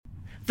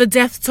The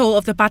death toll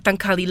of the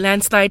Batang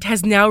landslide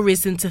has now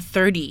risen to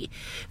 30.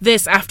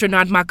 This after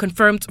NADMA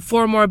confirmed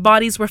 4 more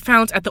bodies were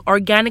found at the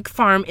organic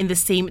farm in the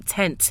same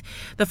tent.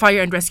 The Fire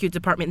and Rescue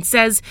Department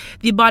says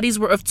the bodies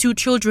were of 2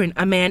 children,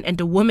 a man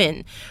and a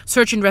woman.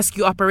 Search and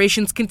rescue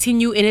operations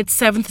continue in its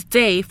 7th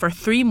day for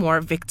 3 more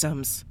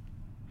victims.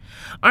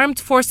 Armed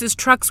Forces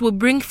trucks will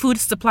bring food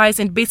supplies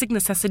and basic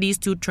necessities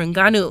to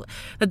Terengganu.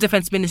 The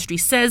Defense Ministry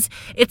says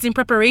it's in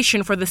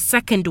preparation for the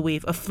second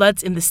wave of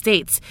floods in the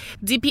states.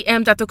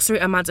 DPM Datuk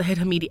Seri Ahmad Zahid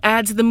Hamidi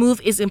adds the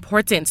move is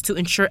important to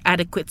ensure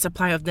adequate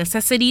supply of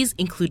necessities,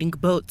 including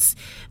boats.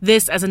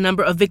 This as a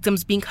number of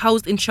victims being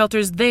housed in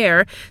shelters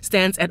there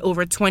stands at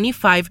over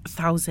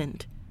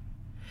 25,000.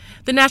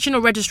 The National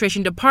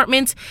Registration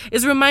Department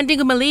is reminding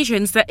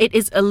Malaysians that it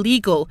is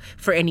illegal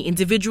for any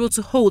individual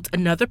to hold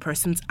another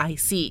person's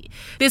IC.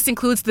 This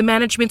includes the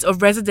management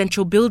of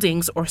residential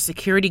buildings or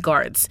security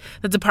guards.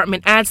 The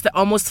department adds that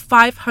almost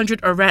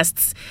 500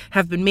 arrests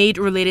have been made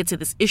related to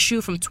this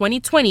issue from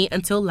 2020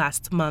 until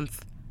last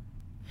month.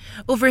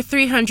 Over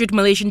 300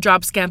 Malaysian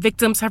job scam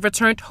victims have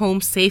returned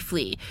home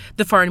safely.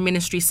 The Foreign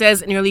Ministry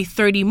says nearly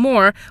 30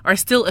 more are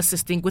still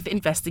assisting with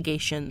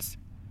investigations.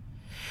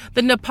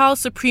 The Nepal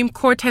Supreme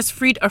Court has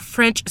freed a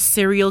French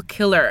serial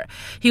killer.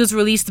 He was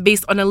released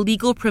based on a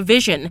legal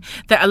provision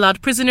that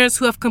allowed prisoners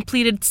who have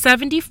completed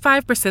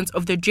 75%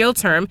 of their jail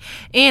term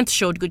and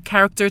showed good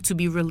character to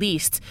be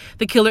released.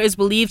 The killer is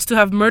believed to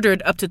have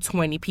murdered up to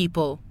 20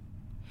 people.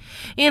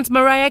 And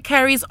Mariah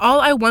Carey's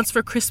All I Want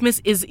for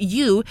Christmas Is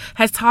You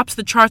has topped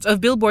the charts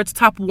of Billboard's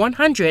Top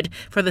 100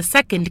 for the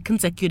 2nd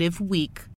consecutive week.